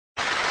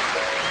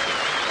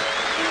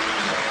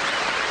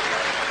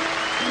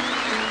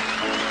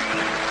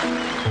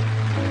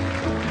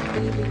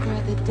Baby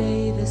cried the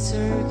day the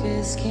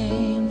circus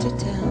came to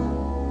town,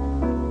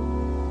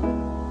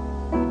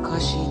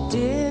 'cause she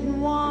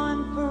didn't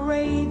want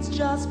parades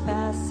just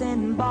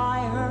passing by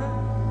her.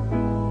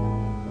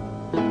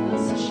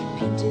 So she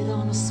painted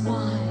on a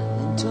smile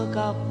and took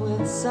up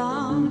with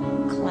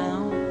some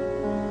clown,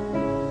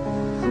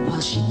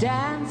 while she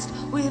danced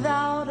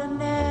without a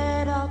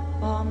net up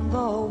on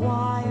the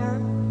wire.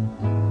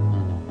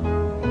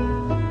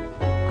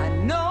 I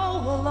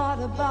know a lot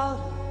about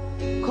her,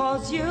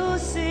 'cause you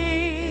see,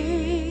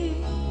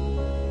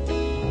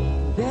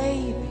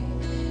 baby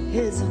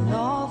is an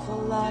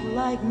awful lot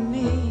like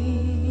me.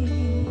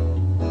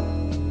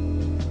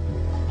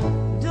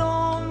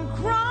 Don't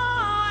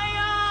cry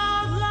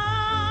out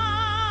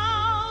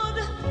loud,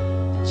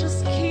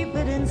 just keep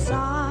it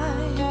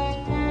inside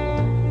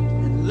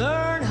and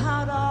learn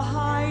how to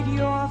hide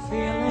your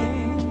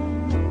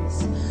feelings.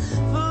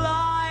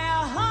 Fly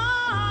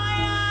high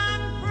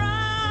and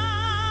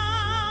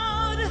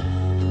proud,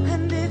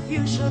 and if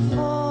you should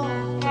fall,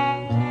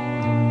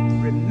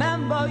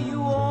 remember you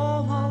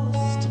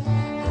almost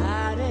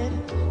had it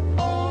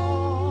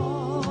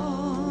all.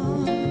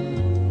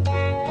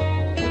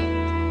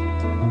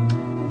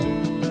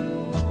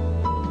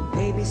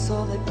 Baby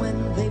saw that when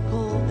they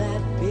pulled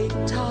that big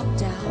top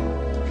down,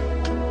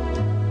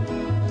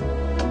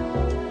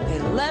 they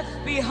left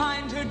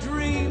behind her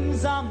dreams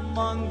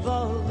among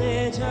the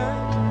litter,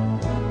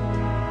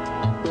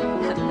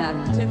 and that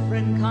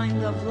different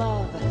kind of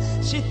love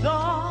she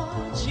thought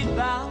she'd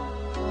found.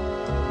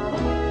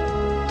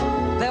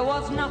 There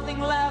was nothing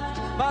left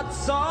but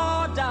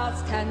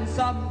sawdust and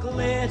some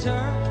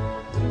glitter.